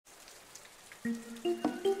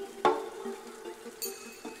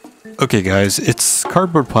Okay guys, it's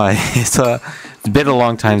Cardboardpi. It's been a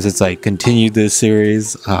long time since I continued this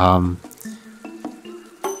series. I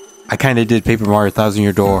kind of did Paper Mario Thousand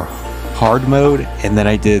Year Door hard mode, and then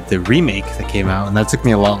I did the remake that came out, and that took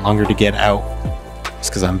me a lot longer to get out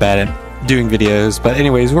just because I'm bad at doing videos. But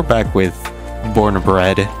anyways, we're back with Born and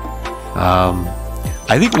Bred.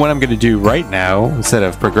 I think what I'm going to do right now, instead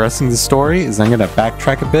of progressing the story, is I'm going to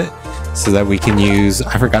backtrack a bit so that we can use,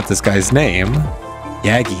 I forgot this guy's name,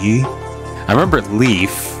 Yagi. I remember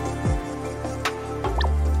Leaf.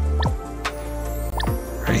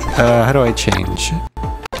 Right, how do I change?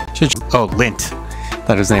 Oh, Lint.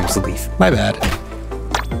 Thought his name was Leaf. My bad.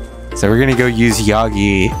 So we're gonna go use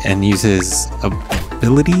Yagi and use his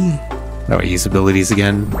ability. How do I use abilities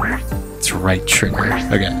again? It's right trigger.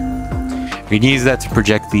 Okay. We can use that to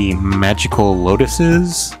project the magical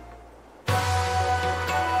lotuses.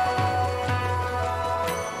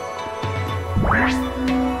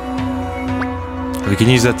 We can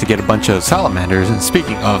use that to get a bunch of salamanders. And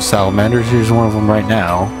speaking of salamanders, here's one of them right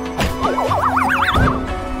now.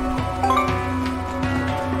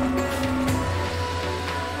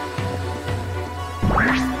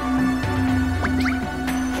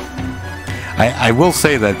 I will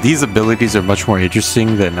say that these abilities are much more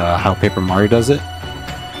interesting than how Paper Mario does it.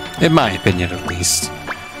 In my opinion, at least.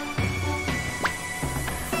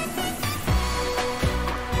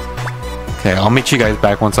 Okay, I'll meet you guys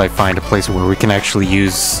back once I find a place where we can actually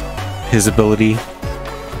use his ability.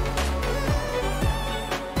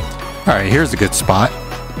 Alright, here's a good spot.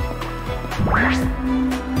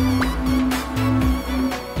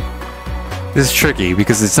 This is tricky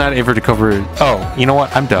because it's not able to cover... Oh, you know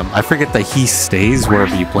what? I'm dumb. I forget that he stays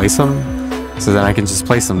wherever you place him. So then I can just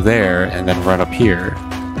place him there and then run up here.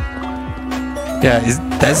 Yeah,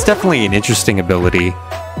 that's definitely an interesting ability.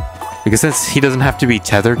 Because since he doesn't have to be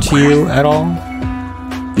tethered to you at all,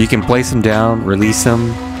 you can place him down, release him.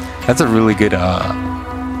 That's a really good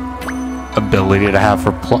ability to have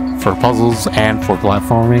for puzzles and for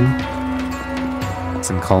platforming.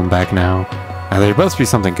 So I'm calling back now. Now there must be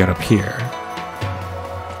something good up here.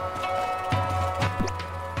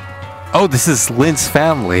 Oh, this is Lint's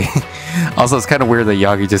family. Also, it's kind of weird that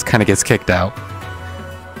Yagi just kind of gets kicked out.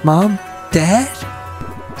 Mom? Dad?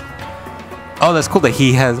 Oh, that's cool that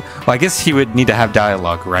he has... Well, I guess he would need to have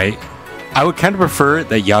dialogue, right? I would kind of prefer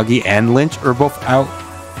that Yagi and Lynch are both out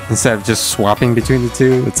instead of just swapping between the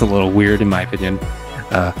two. It's a little weird in my opinion.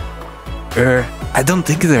 I don't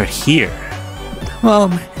think they're here.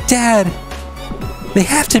 Mom, Dad, they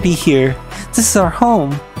have to be here. This is our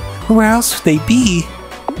home. Where else would they be?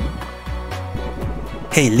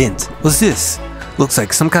 Hey, Lint, what's this? Looks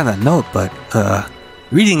like some kind of note, but,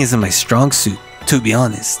 reading isn't my strong suit, to be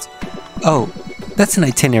honest. Oh, that's an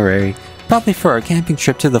itinerary. Probably for our camping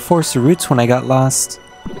trip to the Forest of Roots when I got lost.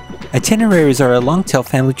 Itineraries are a long-tail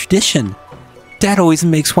family tradition. Dad always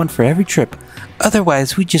makes one for every trip.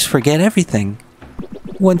 Otherwise, we just forget everything.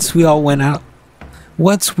 Once we went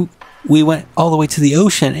all the way to the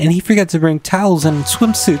ocean, and he forgot to bring towels and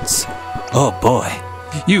swimsuits. Oh boy,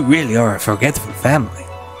 you really are a forgetful family.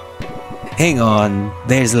 Hang on,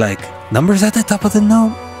 there's like numbers at the top of the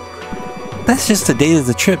note? That's just the date of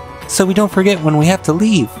the trip, so we don't forget when we have to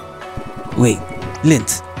leave. Wait,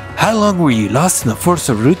 Lint, how long were you lost in the Forest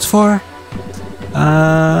of Roots for?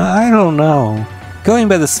 I don't know. Going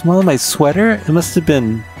by the smell of my sweater, it must have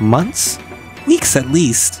been months? Weeks at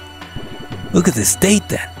least. Look at this date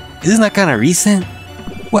then. Isn't that kind of recent?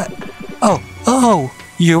 What? Oh,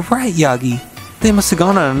 you're right, Yagi. They must have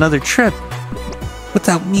gone on another trip.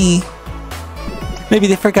 Without me. Maybe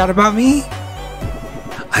they forgot about me?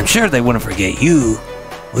 I'm sure they wouldn't forget you,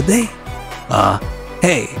 would they?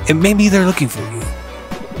 Hey, and maybe they're looking for you.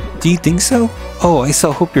 Do you think so? Oh, I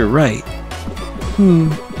so hope you're right.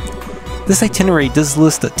 This itinerary does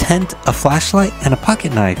list a tent, a flashlight, and a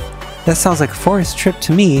pocket knife. That sounds like a forest trip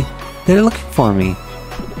to me. They're looking for me.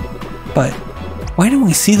 But why didn't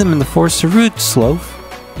we see them in the Forest of Roots, Loaf?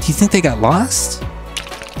 Do you think they got lost?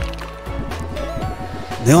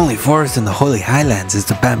 The only forest in the Holy Highlands is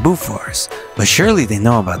the bamboo forest, but surely they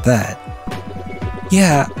know about that.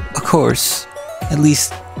 Yeah, of course. At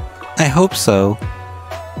least, I hope so.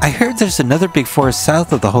 I heard there's another big forest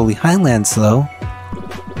south of the Holy Highlands, though.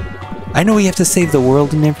 I know we have to save the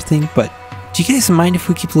world and everything, but do you guys mind if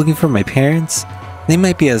we keep looking for my parents? They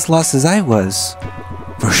might be as lost as I was.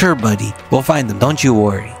 For sure, buddy. We'll find them, don't you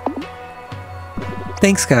worry.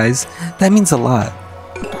 Thanks, guys. That means a lot.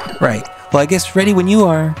 Right. Well, I guess ready when you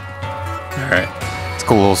are. Alright. It's a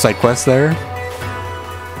cool little side quest there.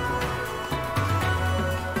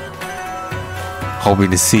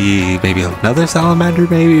 hoping to see maybe another salamander,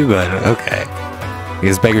 maybe, but okay.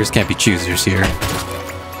 Because beggars can't be choosers here.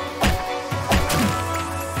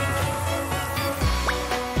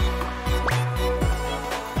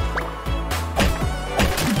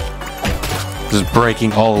 Just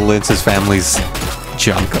breaking all of Lince's family's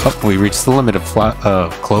junk. Oh, we reached the limit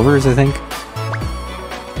of clovers, I think.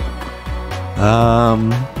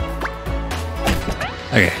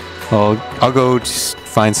 Okay. Well, I'll go just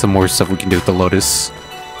find some more stuff we can do with the lotus.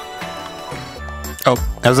 Oh,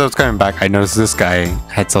 as I was coming back, I noticed this guy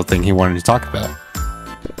had something he wanted to talk about.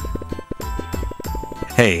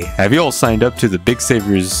 Hey, have you all signed up to the Big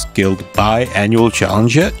Saviors Guild biannual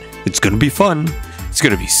challenge yet? It's gonna be fun. It's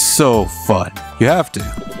gonna be so fun. You have to.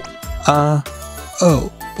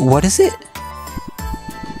 Oh, what is it?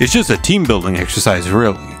 It's just a team building exercise,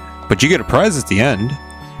 really. But you get a prize at the end.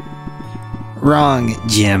 Wrong,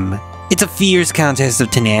 Jim. It's a fierce contest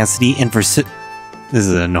of tenacity and this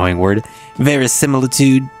is an annoying word.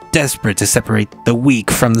 Verisimilitude, desperate to separate the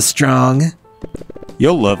weak from the strong.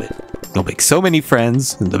 You'll love it. You'll make so many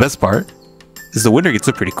friends, and the best part is the winner gets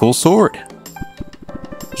a pretty cool sword.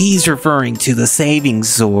 He's referring to the saving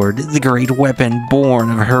sword, the great weapon born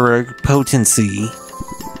of heroic potency.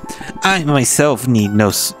 I myself need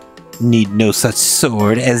no such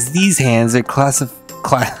sword, as these hands are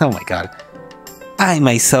oh my god. I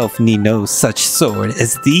myself need no such sword,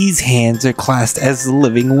 as these hands are classed as a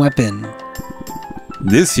living weapon.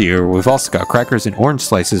 This year, we've also got crackers and orange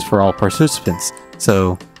slices for all participants,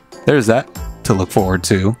 so there's that to look forward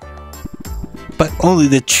to. But only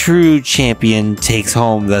the true champion takes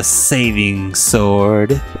home the saving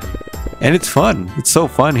sword. And it's fun. It's so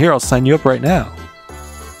fun. Here, I'll sign you up right now.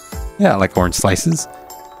 Yeah, I like orange slices.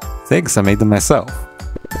 Thanks, I made them myself.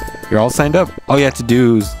 You're all signed up. All you have to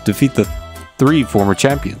do is defeat the 3 former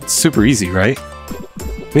champions. Super easy, right?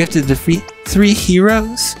 We have to defeat 3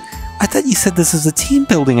 heroes? I thought you said this was a team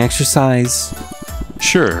building exercise.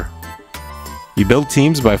 Sure. You build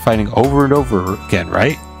teams by fighting over and over again,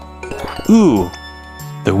 right? Ooh,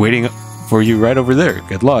 they're waiting for you right over there.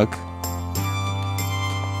 Good luck.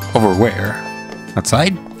 Over where?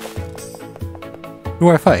 Outside? Who do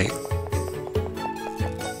I fight?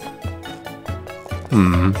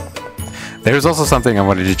 There's also something I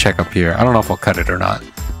wanted to check up here. I don't know if I'll cut it or not.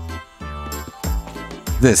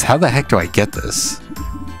 This, how the heck do I get this?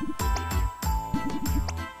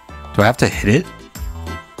 Do I have to hit it?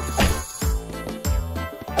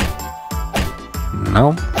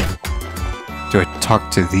 No. Do I talk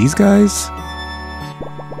to these guys?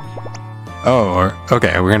 Oh,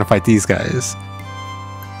 okay, we're gonna fight these guys.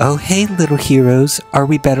 Oh, hey, little heroes. Are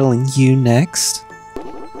we battling you next?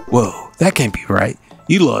 Whoa, that can't be right.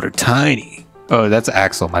 You lot are tiny. Oh, that's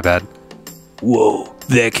Axel, my bad. Whoa,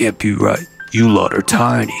 that can't be right. You lot are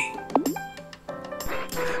tiny.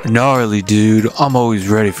 Gnarly, dude. I'm always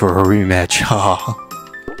ready for a rematch. Haha.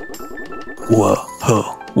 Whoa,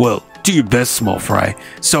 huh. Well, do your best, small fry.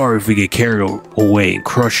 Sorry if we get carried away and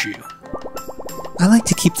crush you. I like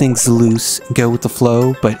to keep things loose and go with the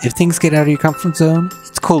flow, but if things get out of your comfort zone,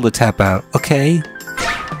 it's cool to tap out, okay?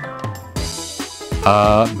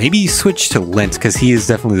 Maybe you switch to Lint, because he is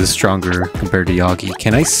definitely the stronger compared to Yagi.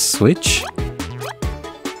 Can I switch?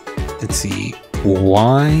 Let's see.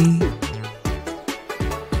 Why?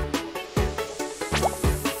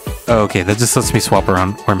 Oh, okay, that just lets me swap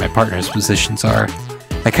around where my partner's positions are.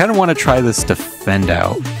 I kind of want to try this defend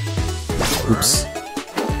out. Oops.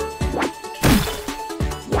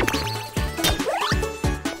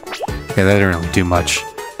 Okay, that didn't really do much.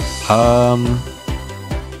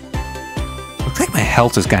 Looks like my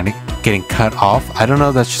health is kind of getting cut off. I don't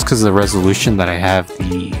know, that's just because of the resolution that I have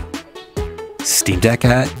the Steam Deck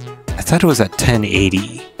at. I thought it was at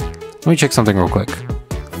 1080. Let me check something real quick.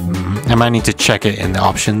 I might need to check it in the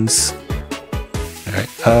options. Alright,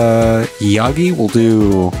 Yagi will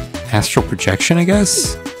do astral projection, I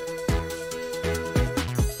guess?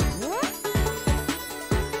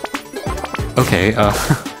 Okay,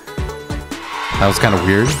 that was kind of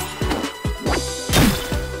weird.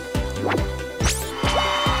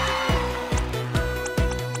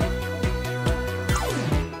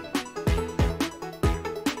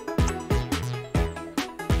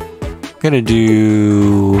 Gonna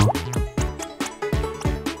do...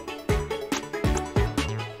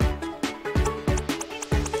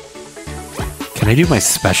 Can I do my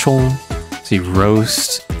special? Let's see,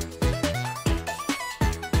 roast.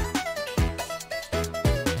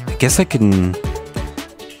 I guess I can...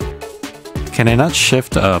 Can I not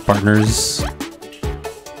shift partners? I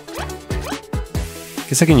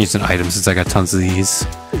guess I can use an item since I got tons of these.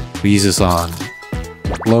 We use this on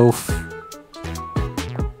loaf.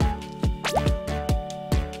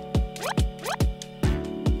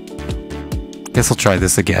 Guess I'll try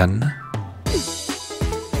this again.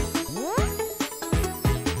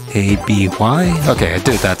 A, B, Y? Okay, I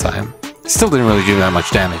did it that time. Still didn't really do that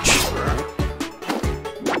much damage.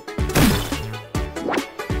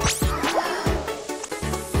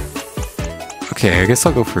 Okay, I guess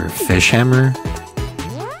I'll go for a fish hammer.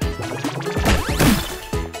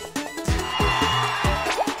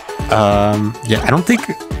 Yeah, I don't think...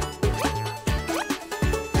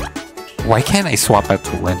 Why can't I swap out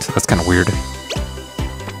to lint? That's kind of weird.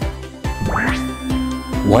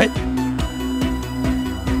 What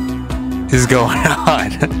is going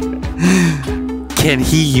on? Can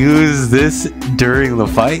he use this during the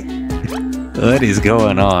fight? What is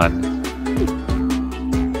going on?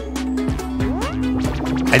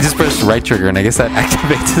 I just pressed the right trigger and I guess that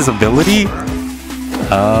activates his ability?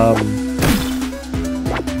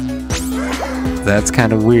 That's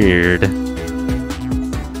kind of weird.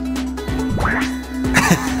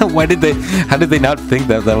 How did they not think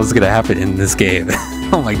that that was gonna happen in this game?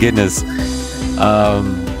 Oh my goodness.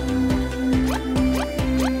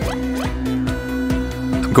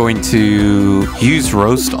 I'm going to use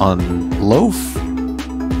roast on loaf.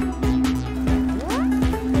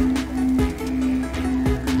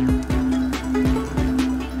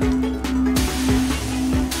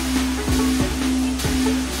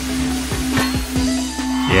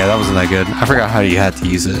 Yeah, that wasn't that good. I forgot how you had to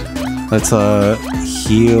use it. Let's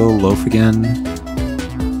heal loaf again.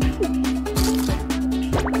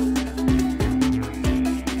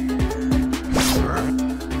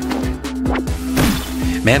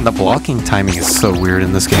 Man, the blocking timing is so weird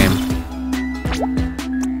in this game.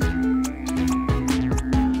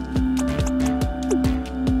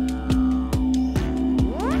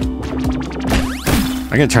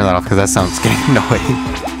 I'm gonna turn that off because that sound's getting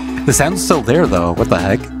annoying. The sound's still there though, what the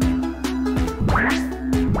heck?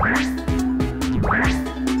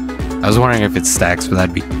 I was wondering if it stacks, but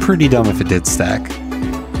that'd be pretty dumb if it did stack.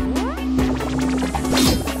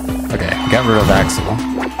 Okay, got rid of Axel.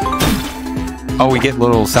 Oh, we get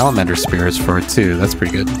little salamander spirits for it too. That's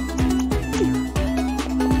pretty good.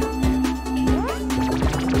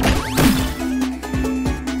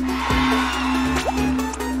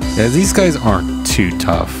 Yeah, these guys aren't too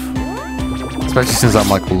tough. Especially since I'm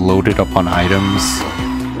like loaded up on items.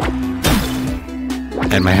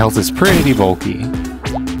 And my health is pretty bulky.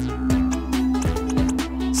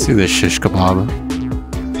 Let's do this shish kebab.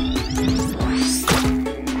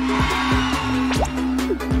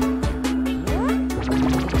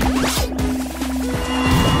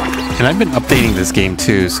 And I've been updating this game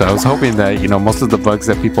too, so I was hoping that, you know, most of the bugs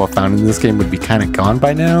that people have found in this game would be kind of gone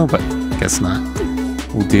by now, but guess not.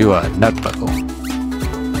 We'll do a nut buckle.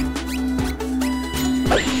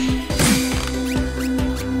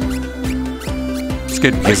 It's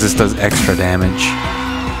good because this does extra damage.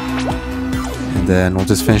 And then we'll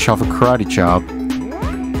just finish off a karate chop.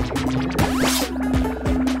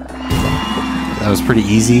 That was pretty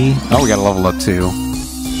easy. Oh, we got to level up too.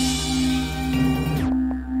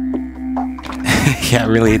 Yeah, I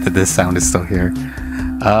really hate that this sound is still here.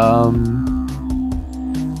 I'm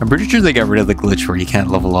pretty sure they got rid of the glitch where you can't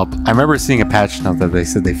level up. I remember seeing a patch note that they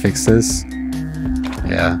said they fixed this.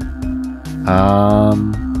 Yeah.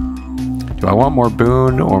 Do I want more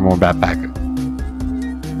boon or more backpack?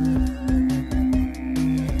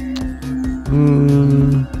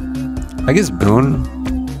 I guess boon.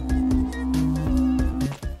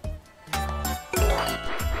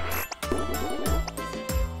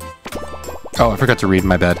 Oh, I forgot to read,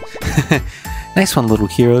 my bad. Nice one, little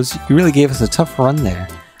heroes. You really gave us a tough run there.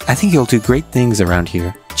 I think you'll do great things around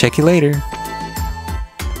here. Check you later.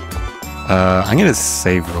 I'm gonna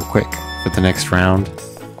save real quick for the next round.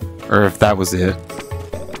 Or if that was it.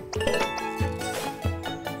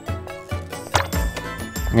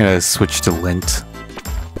 I'm gonna switch to lint.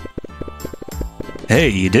 Hey,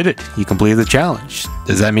 you did it. You completed the challenge.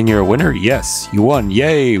 Does that mean you're a winner? Yes, you won.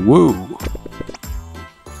 Yay, woo.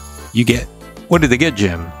 You get... What did they get,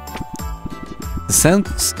 Jim? The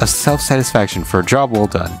sense of self-satisfaction for a job well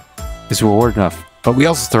done is reward enough, but we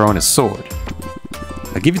also throw in a sword.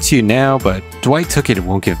 I'll give it to you now, but Dwight took it and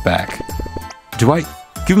won't give back. Dwight,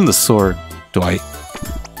 give him the sword, Dwight.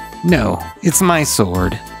 No, it's my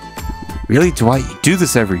sword. Really, Dwight, you do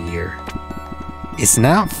this every year. It's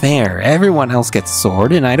not fair. Everyone else gets a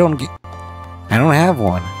sword and I don't have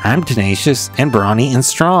one. I'm tenacious and brawny and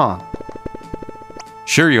strong.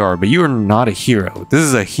 Sure you are, but you are not a hero. This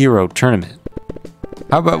is a hero tournament.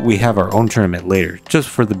 How about we have our own tournament later, just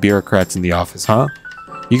for the bureaucrats in the office, huh?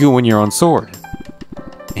 You can win your own sword.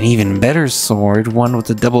 An even better sword, one with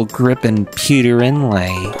a double grip and pewter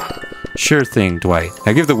inlay. Sure thing, Dwight.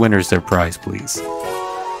 Now give the winners their prize, please.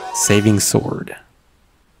 Saving sword.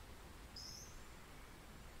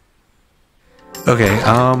 Okay,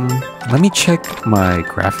 let me check my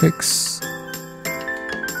graphics.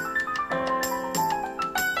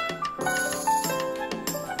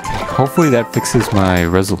 Okay, hopefully that fixes my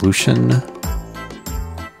resolution.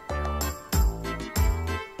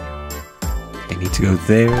 I need to go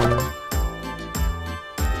there.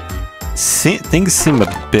 Things seem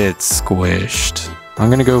a bit squished. I'm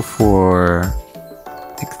gonna go for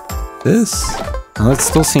like this. Well, that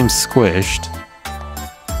still seems squished.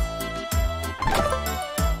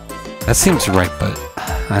 That seems right, but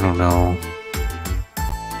I don't know.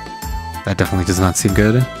 That definitely does not seem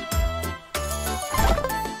good.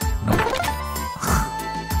 Nope.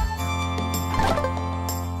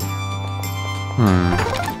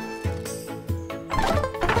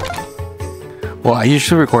 Well, I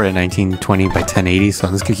usually record at 1920 by 1080, so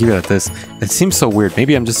I'm just gonna keep it at this. It seems so weird.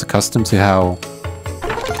 Maybe I'm just accustomed to how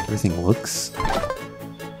everything looks.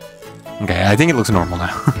 Okay, I think it looks normal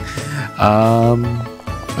now.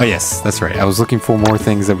 Oh yes, that's right. I was looking for more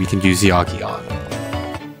things that we can use Yagi on.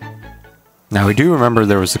 Now, I do remember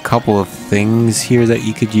there was a couple of things here that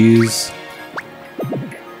you could use.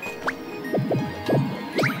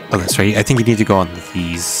 Oh, that's right. I think you need to go on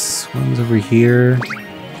these ones over here.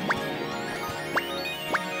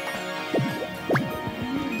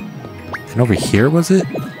 And over here, was it?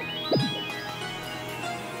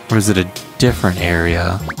 Or is it a different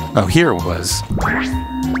area? Oh, here it was.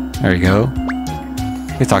 There you go.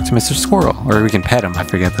 We can talk to Mr. Squirrel, or we can pet him. I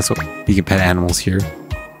forget that's what you can pet animals here.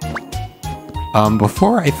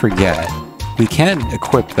 Before I forget, we can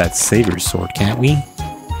equip that Saber's sword, can't we?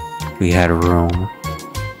 We had room.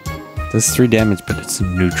 Does 3 damage, but it's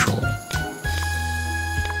neutral.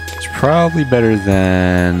 It's probably better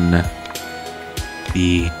than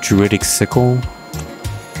the Druidic Sickle.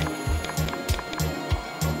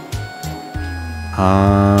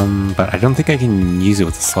 But I don't think I can use it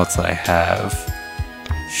with the slots that I have.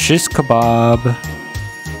 Shish kebab.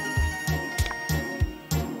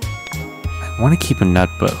 I want to keep a nut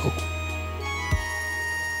bow.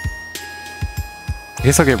 I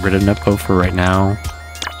guess I'll get rid of nut bow for right now.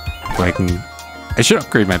 So I should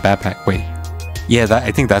upgrade my backpack. Wait. Yeah,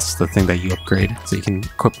 I think that's the thing that you upgrade. So you can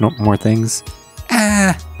equip more things.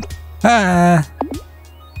 Oh,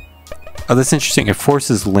 that's interesting. It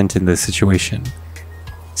forces Lint in this situation.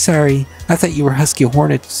 Sorry, I thought you were Husky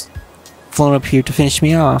Hornets flown up here to finish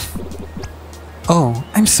me off. Oh,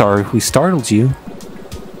 I'm sorry who startled you.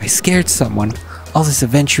 I scared someone. All this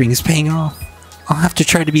adventuring is paying off. I'll have to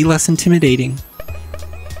try to be less intimidating.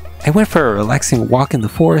 I went for a relaxing walk in the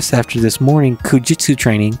forest after this morning Kujitsu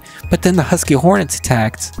training, but then the Husky Hornets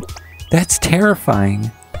attacked. That's terrifying.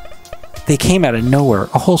 They came out of nowhere,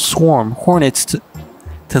 a whole swarm, hornets to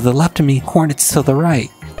the left of me, hornets to the right.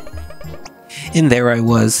 And there I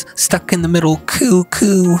was, stuck in the middle, coo.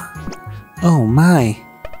 Oh my.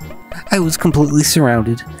 I was completely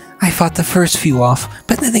surrounded. I fought the first few off,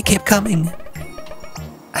 but then they kept coming.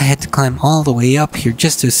 I had to climb all the way up here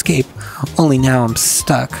just to escape, only now I'm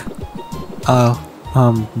stuck.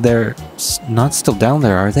 They're not still down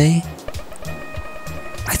there, are they?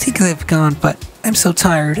 I think they've gone, but I'm so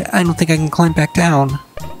tired, I don't think I can climb back down.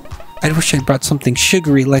 I wish I'd brought something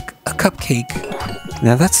sugary like a cupcake.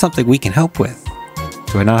 Now that's something we can help with.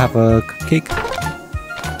 Do I not have a cupcake?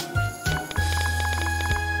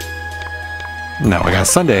 No, I got a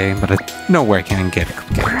sundae, but I know where I can get a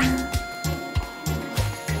cupcake.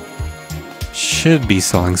 Should be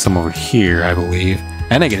selling some over here, I believe.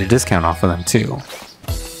 And I get a discount off of them too.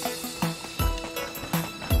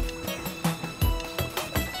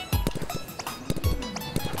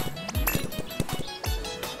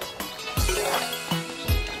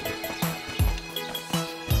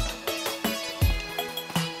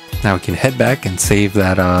 Now we can head back and save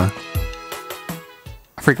that, I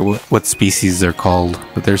forget what species they're called,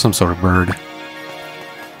 but they're some sort of bird.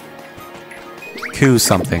 Coo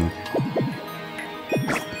something.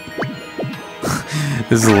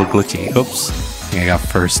 This is a little glitchy. Oops. I think I got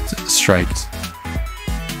first striked.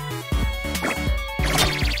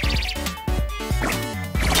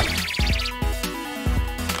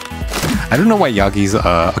 I don't know why Yagi's,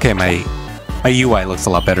 okay, my UI looks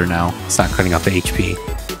a lot better now. It's not cutting off the HP.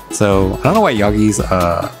 So, I don't know why Yagi's,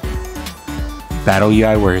 battle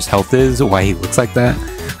UI where his health is, why he looks like that.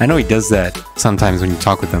 I know he does that sometimes when you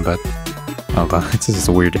talk with him, but oh god, it's just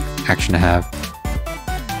a weird action to have.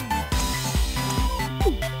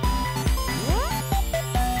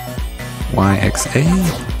 YXA?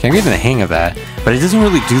 Okay, I'm getting the hang of that, but it doesn't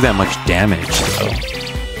really do that much damage, so.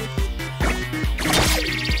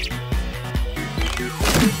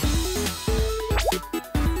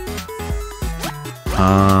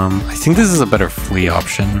 I think this is a better flee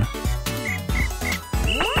option.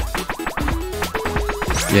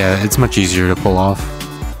 Yeah, it's much easier to pull off.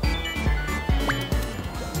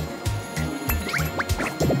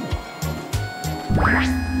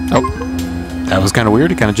 Oh, that was kind of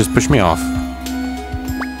weird. It kind of just pushed me off.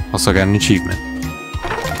 Also got an achievement.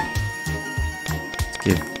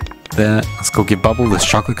 Let's go give Bubble this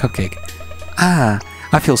chocolate cupcake. Ah,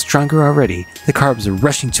 I feel stronger already. The carbs are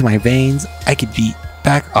rushing to my veins. I could beat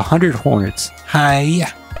back 100 hornets.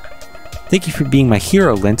 Hi. Thank you for being my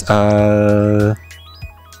hero, Lint. They're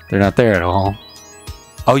not there at all.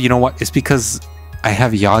 Oh, you know what? It's because I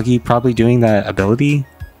have Yagi probably doing that ability.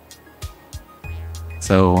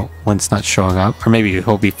 So Lint's not showing up. Or maybe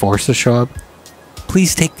he'll be forced to show up.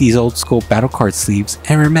 Please take these old school battle card sleeves.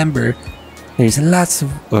 And remember, there's lots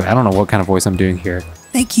of... Oh, I don't know what kind of voice I'm doing here.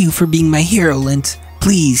 Thank you for being my hero, Lint.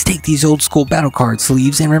 Please take these old school battle card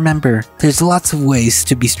sleeves and remember, there's lots of ways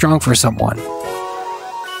to be strong for someone.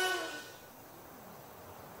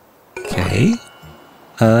 Okay.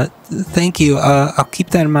 Thank you. I'll keep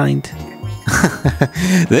that in mind.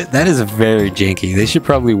 That is very janky. They should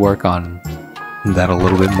probably work on that a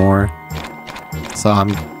little bit more. So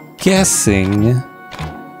I'm guessing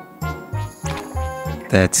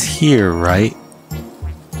that's here, right?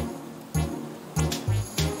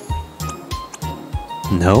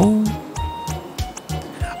 No?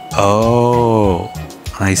 Oh,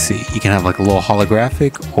 I see. You can have like a little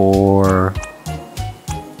holographic or...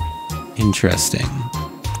 Interesting.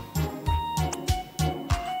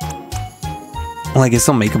 Well, I guess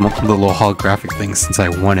I'll make them up with the little holographic thing since I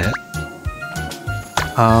won it.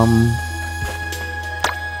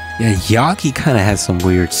 Yeah, Yagi kind of has some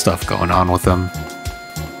weird stuff going on with him.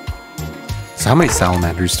 So how many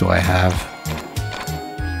salamanders do I have?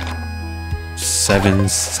 7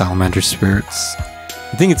 salamander spirits.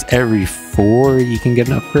 I think it's every 4 you can get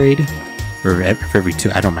an upgrade. Or every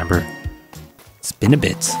 2, I don't remember. It's been a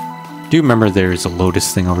bit. I do remember there's a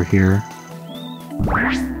lotus thing over here.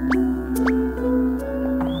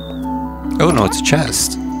 Oh no, it's a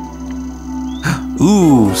chest.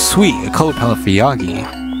 Ooh, sweet, a color palette for Yagi.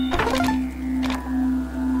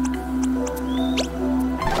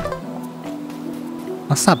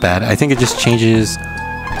 That's not bad. I think it just changes...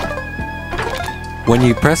 When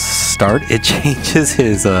you press start, it changes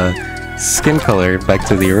his skin color back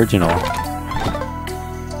to the original.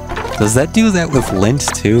 Does that do that with Lint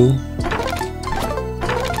too?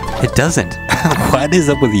 It doesn't. What is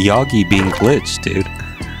up with Yagi being glitched, dude?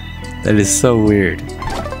 That is so weird.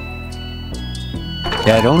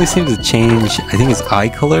 Yeah, it only seems to change, I think it's eye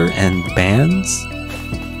color and bands.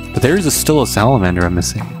 But there is still a salamander I'm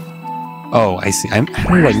missing. Oh, I see. How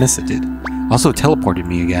did I miss it, dude? Also teleported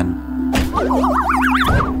me again.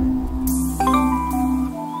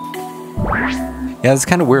 Yeah, it's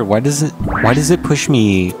kind of weird. Why does it push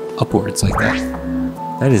me upwards like that?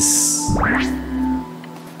 That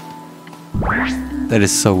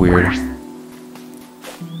is so weird.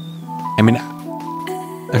 I mean,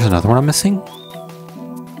 there's another one I'm missing?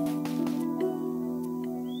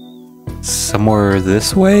 Somewhere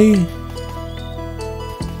this way?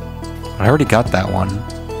 I already got that one.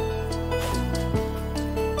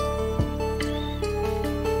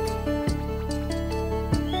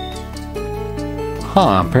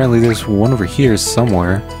 Huh, apparently there's one over here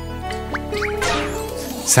somewhere.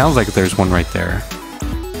 Sounds like there's one right there.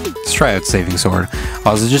 Let's try out Saving Sword.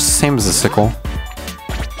 Oh, is it just the same as the sickle?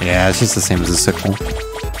 Yeah, it's just the same as the sickle.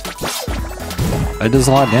 It does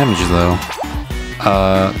a lot of damage though.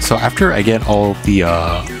 So after I get all the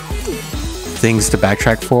things to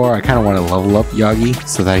backtrack for, I kind of want to level up Yagi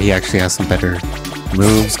so that he actually has some better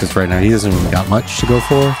moves, because right now he doesn't really got much to go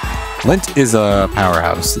for. Lint is a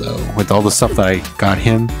powerhouse though. With all the stuff that I got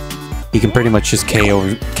him, he can pretty much just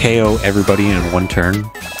KO everybody in one turn.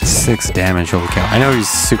 6 damage, holy cow. I know he's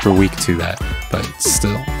super weak to that, but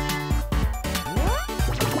still.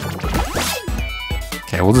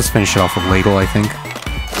 Okay, we'll just finish it off with Ladle, I think.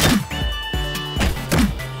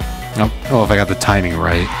 Nope. Oh, if I got the timing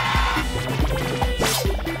right.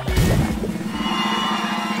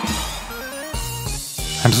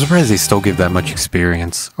 I'm surprised they still give that much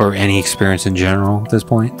experience, or any experience in general at this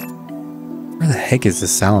point. Where the heck is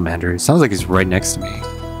this salamander? It sounds like he's right next to me.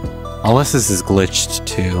 Unless this is glitched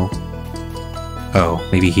too. Oh,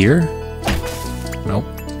 maybe here? Nope.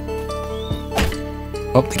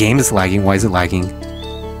 Oh, the game is lagging. Why is it lagging?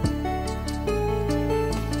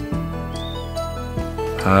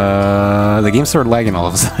 The game started lagging all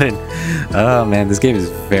of a sudden. Oh man, this game is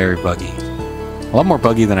very buggy. A lot more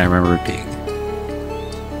buggy than I remember it being.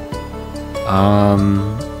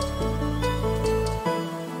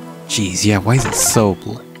 Jeez, yeah, why is it so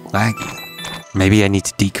laggy? Maybe I need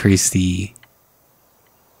to decrease the...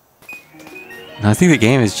 No, I think the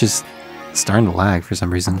game is just starting to lag for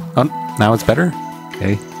some reason. Oh, now it's better?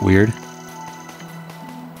 Okay, weird.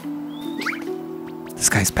 This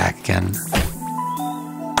guy's back again.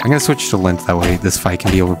 I'm gonna switch to Lint, that way this fight can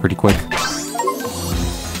be over pretty quick.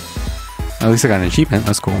 At least I got an achievement,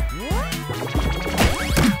 that's cool.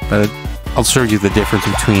 But I'll show you the difference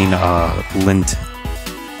between Lint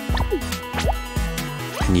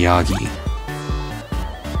and Yagi.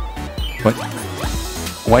 What?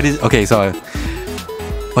 Why did... Okay, so...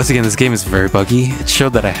 once again, this game is very buggy. It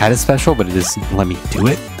showed that I had a special, but it doesn't let me do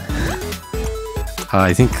it.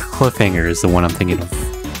 I think Cliffhanger is the one I'm thinking of.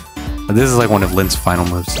 But this is like one of Lint's final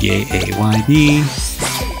moves. Yay, A, Y, B.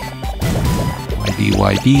 Y, B,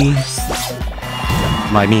 Y, B.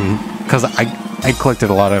 I mean, because I collected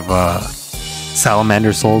a lot of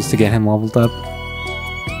Salamander souls to get him leveled up.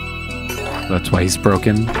 That's why he's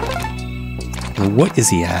broken. What is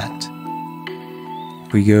he at?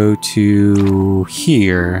 We go to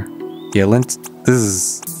here. Yeah, Lint. This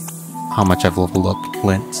is how much I've leveled up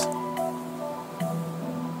Lint.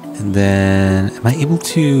 And then, am I able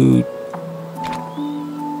to...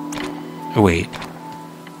 Oh, wait.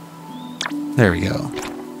 There we go.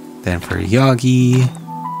 Then for Yagi...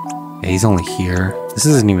 Yeah, he's only here. This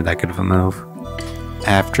isn't even that good of a move.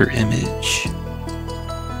 After image.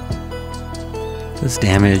 Does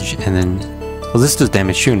damage, and then... Well, this does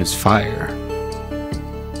damage too, and it's fire.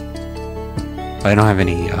 I don't have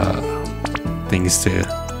any things to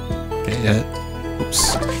get yet.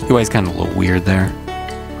 Oops. UI's kind of a little weird there.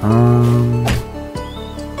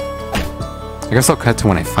 I guess I'll cut to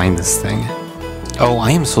when I find this thing. Oh,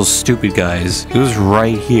 I am so stupid, guys. It was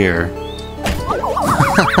right here.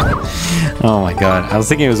 Oh my god. I was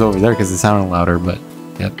thinking it was over there because it sounded louder, but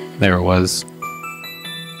yep, there it was.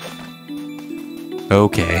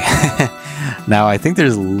 Okay. Now, I think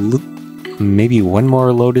there's maybe one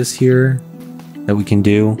more Lotus here that we can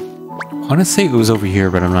do. I want to say it was over here,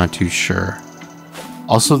 but I'm not too sure.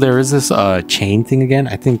 Also, there is this chain thing again.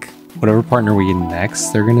 I think whatever partner we get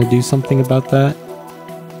next, they're going to do something about that.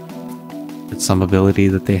 It's some ability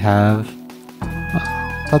that they have.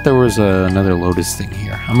 I thought there was another Lotus thing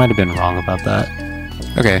here. I might have been wrong about that.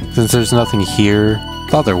 Okay, since there's nothing here,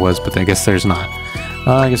 thought there was, but I guess there's not.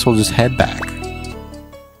 I guess we'll just head back.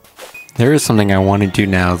 There is something I want to do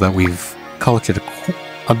now that we've collected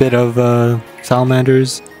a bit of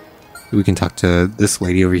salamanders. We can talk to this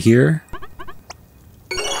lady over here.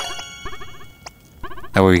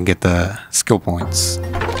 That way we can get the skill points.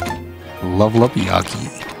 Level up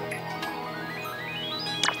Yagi.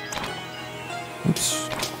 Oops.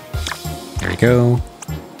 There we go.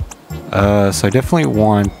 So I definitely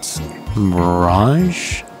want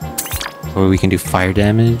Mirage. Where we can do fire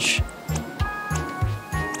damage.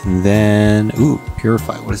 And then, ooh,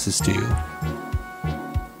 Purify. What does this do?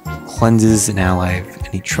 Cleanses an ally of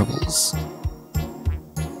any troubles.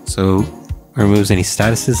 So, removes any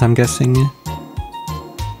statuses, I'm guessing.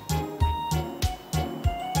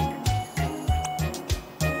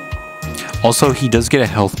 Also, he does get a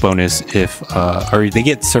health bonus if, or they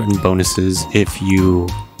get certain bonuses if you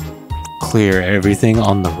clear everything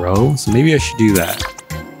on the row. So maybe I should do that.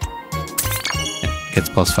 Gets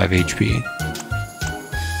plus 5 HP.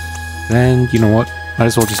 Then, you know what? Might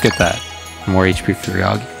as well just get that. More HP for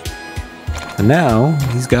Yagi. And now,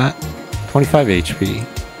 he's got 25 HP.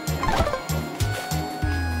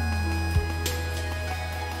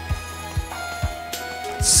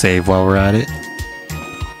 Save while we're at it.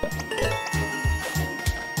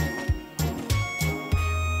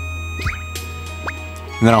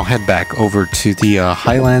 And then I'll head back over to the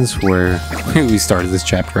Highlands where we started this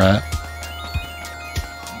chapter at.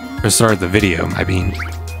 Or started the video, I mean.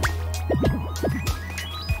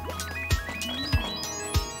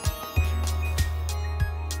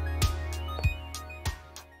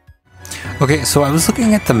 Okay, so I was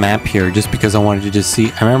looking at the map here just because I wanted to just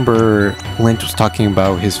see. I remember Lint was talking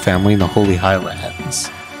about his family in the Holy Highlands.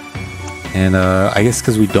 And I guess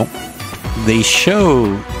because we don't... They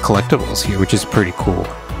show collectibles here, which is pretty cool.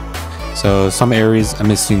 So some areas I'm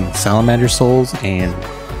missing salamander souls and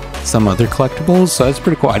some other collectibles, so that's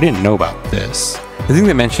pretty cool. I didn't know about this. I think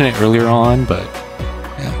they mentioned it earlier on, but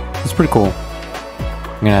yeah, it's pretty cool.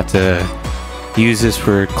 I'm gonna have to use this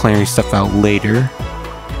for clearing stuff out later.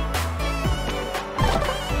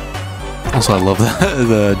 Also, I love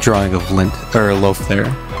the drawing of Lint or Loaf there.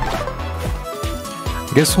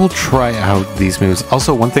 I guess we'll try out these moves.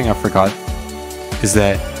 Also, one thing I forgot is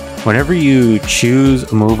that whenever you choose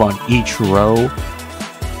a move on each row,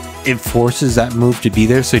 it forces that move to be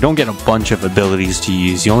there, so you don't get a bunch of abilities to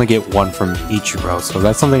use. You only get one from Ichiro, so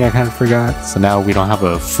that's something I kind of forgot. So now we don't have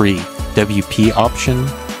a free WP option.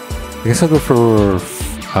 I guess I'll go for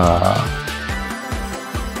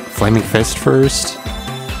Flaming Fist first.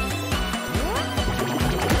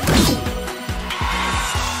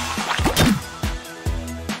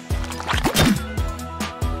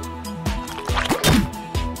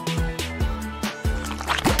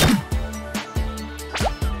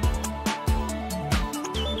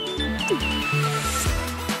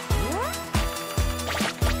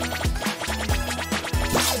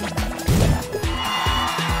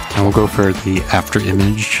 And we'll go for the after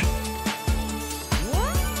image.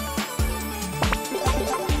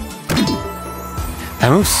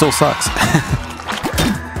 That move still sucks.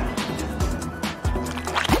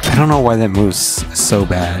 I don't know why that move's so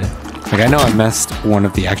bad. Like, I know I messed one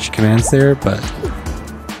of the action commands there, but...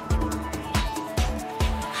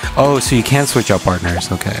 Oh, so you can switch out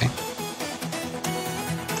partners, okay.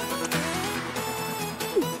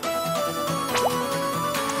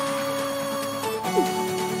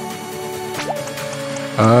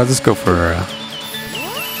 Let's go for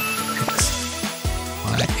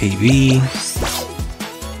XAB,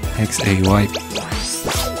 XAY.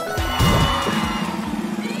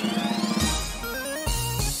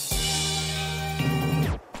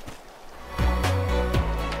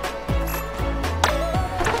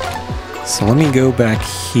 So let me go back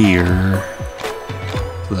here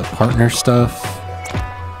to the partner stuff.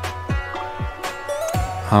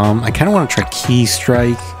 I kind of want to try Key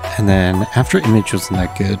Strike. And then after image wasn't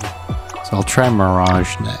that good, so I'll try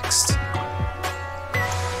Mirage next.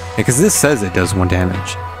 Yeah, because this says it does 1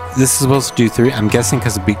 damage. This is supposed to do 3. I'm guessing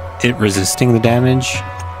because of it resisting the damage.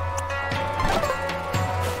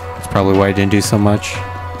 That's probably why I didn't do so much.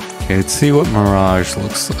 Okay, let's see what Mirage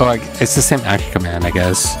looks like. Oh, it's the same action command, I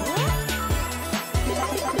guess.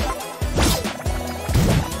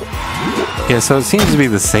 Yeah, so it seems to be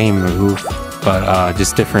the same move, but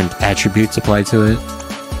just different attributes applied to it.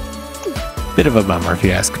 Bit of a bummer if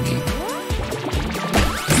you ask me.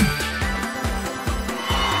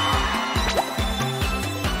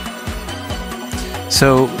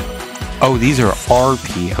 So, oh, these are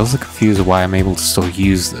RP. I was confused why I'm able to still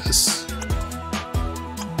use this.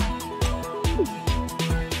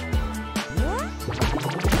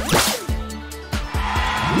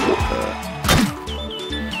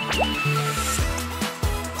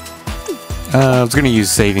 I was gonna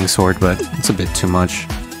use Saving Sword, but it's a bit too much.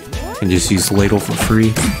 And just use Ladle for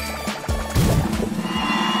free.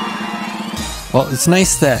 Well, it's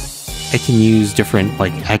nice that I can use different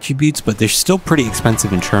like attributes, but they're still pretty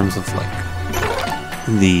expensive in terms of like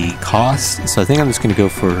the cost. So I think I'm just gonna go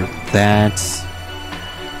for that. It's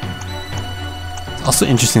also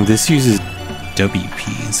interesting, this uses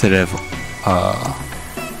WP instead of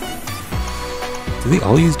do they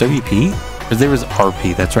all use WP? Or there was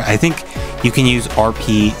RP, that's right. I think you can use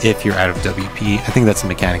RP if you're out of WP. I think that's a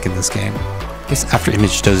mechanic in this game. I guess after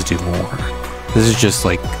image does do more. This is just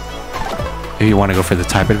like, if you want to go for the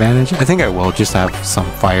type advantage, I think I will just have some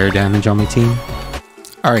fire damage on my team.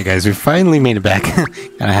 Alright guys, we finally made it back.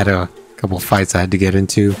 And I had a couple of fights I had to get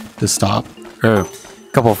into to stop. Or a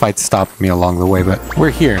couple of fights stopped me along the way, but we're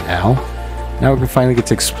here now. Now we can finally get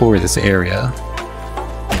to explore this area.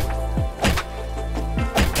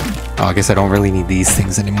 Oh, I guess I don't really need these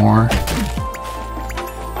things anymore.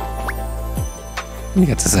 What do you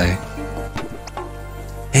got to say?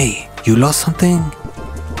 Hey, you lost something?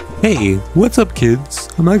 Hey, what's up kids?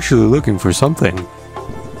 I'm actually looking for something.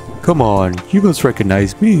 Come on, you must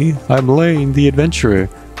recognize me. I'm Lane, the adventurer.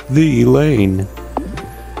 The Lane.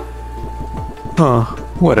 Huh,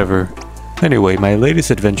 whatever. Anyway, my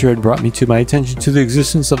latest adventure had brought me to my attention to the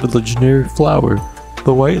existence of a legendary flower,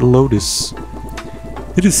 the White Lotus.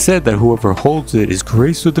 It is said that whoever holds it is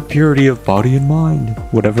graced with the purity of body and mind,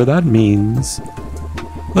 whatever that means.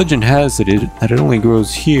 Legend has it that it only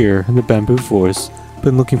grows here in the bamboo forest.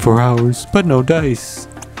 Been looking for hours, but no dice.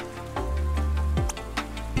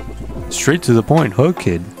 Straight to the point, huh,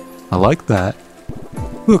 kid? I like that.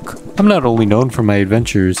 Look, I'm not only known for my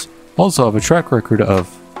adventures, also have a track record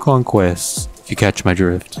of conquests, if you catch my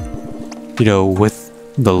drift. You know, with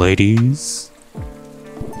the ladies.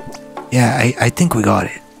 Yeah, I think we got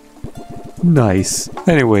it. Nice.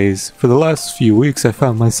 Anyways, for the last few weeks I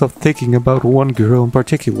found myself thinking about one girl in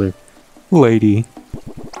particular. Lady.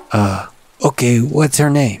 Okay, what's her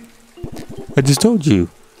name? I just told you.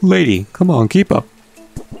 Lady, come on, keep up.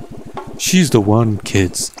 She's the one,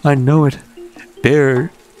 kids. I know it.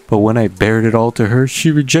 But when I bared it all to her,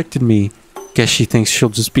 she rejected me. Guess she thinks she'll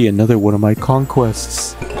just be another one of my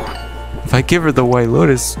conquests. If I give her the White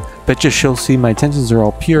Lotus, betcha she'll see my intentions are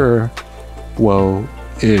all pure. Well,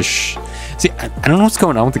 ish. See, I don't know what's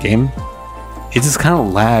going on with the game. It just kind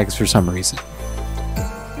of lags for some reason.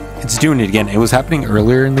 It's doing it again. It was happening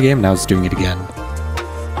earlier in the game, now it's doing it again.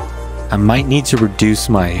 I might need to reduce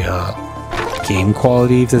my game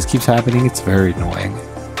quality if this keeps happening. It's very annoying.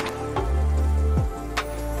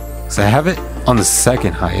 Because I have it on the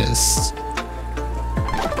second highest.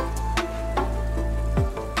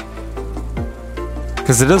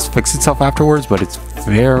 Because it does fix itself afterwards, but it's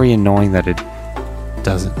very annoying that it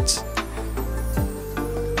doesn't.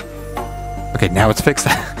 Okay, now it's fixed.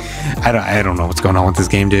 I don't know what's going on with this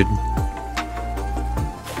game, dude.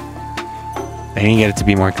 They need to get it to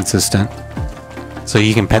be more consistent. So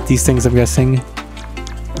you can pet these things, I'm guessing.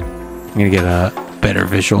 I'm gonna get a better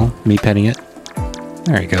visual, me petting it.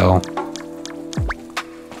 There you go.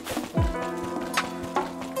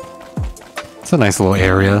 It's a nice little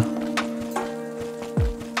area.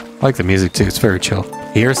 I like the music too, it's very chill.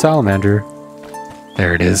 Here's Salamander.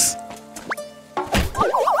 There it is.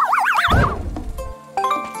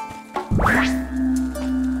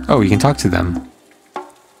 Oh, you can talk to them.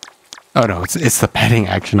 Oh no, it's the petting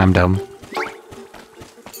action, I'm dumb.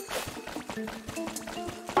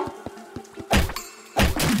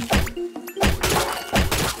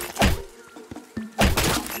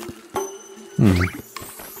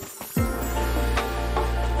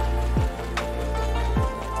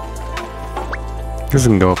 Guess I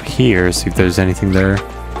can go up here, see if there's anything there.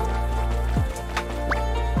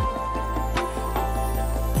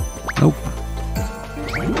 Nope.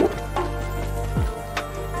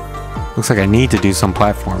 Looks like I need to do some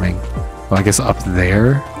platforming. Well, I guess up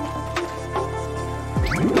there.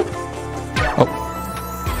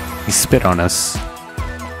 Oh. He spit on us.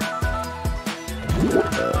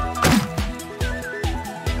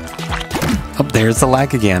 Oh, there's the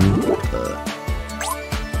lag again.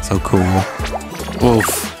 So cool.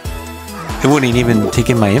 Oof. It wouldn't even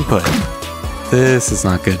take in my input. This is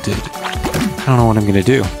not good, dude. I don't know what I'm gonna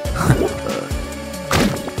do.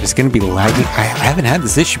 It's gonna be lagging. I haven't had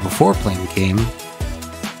this issue before playing the game.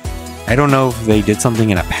 I don't know if they did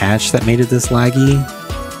something in a patch that made it this laggy.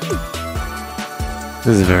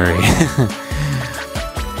 This is very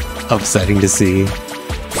upsetting to see.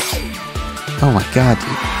 Oh my god,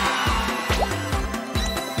 dude.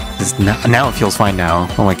 This now it feels fine now.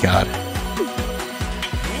 Oh my god.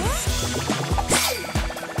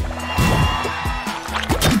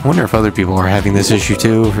 I wonder if other people are having this issue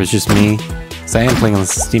too, or if it's just me. Because I am playing on the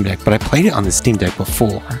Steam Deck, but I played it on the Steam Deck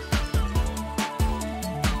before.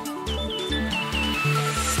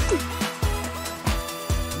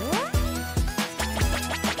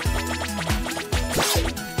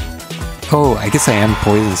 Oh, I guess I am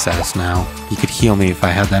poison status now. You could heal me if I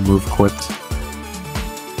had that move equipped.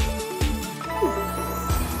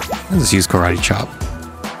 Let's use Karate Chop.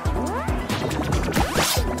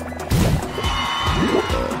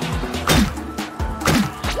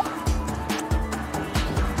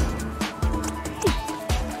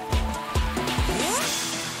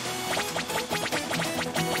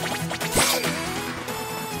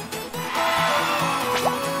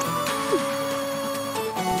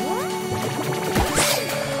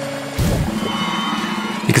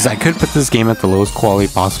 Because I could put this game at the lowest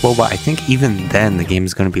quality possible, but I think even then the game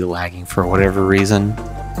is going to be lagging for whatever reason.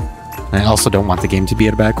 And I also don't want the game to be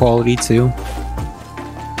at a bad quality too.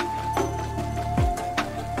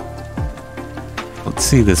 Let's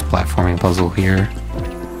see this platforming puzzle here.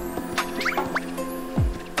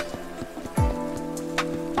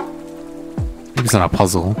 Maybe it's not a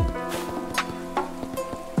puzzle.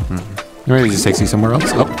 Maybe it just takes you somewhere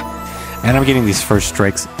else. Oh, and I'm getting these first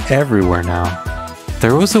strikes everywhere now.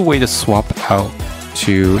 There was a way to swap out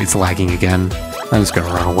to it's lagging again. I'm just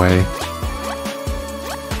gonna run away.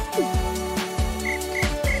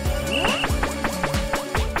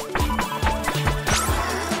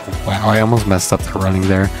 Wow, I almost messed up the running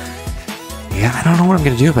there. Yeah, I don't know what I'm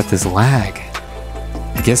gonna do about this lag.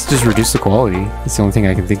 I guess just reduce the quality. It's the only thing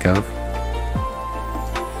I can think of.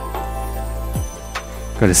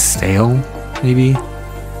 Go to stale, maybe?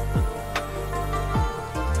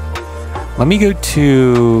 Let me go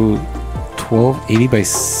to 1280 by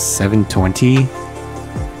 720.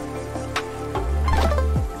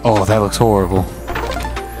 Oh, that looks horrible.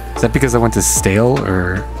 Is that because I went to stale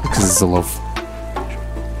or because it's a low?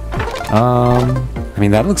 I mean,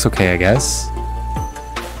 that looks okay, I guess.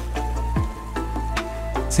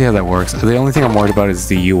 See how that works. The only thing I'm worried about is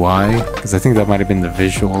the UI, because I think that might have been the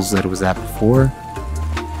visuals that it was at before.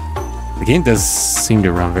 The game does seem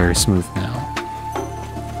to run very smooth now.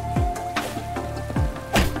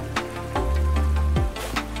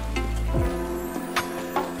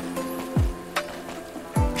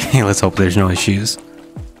 Let's hope there's no issues.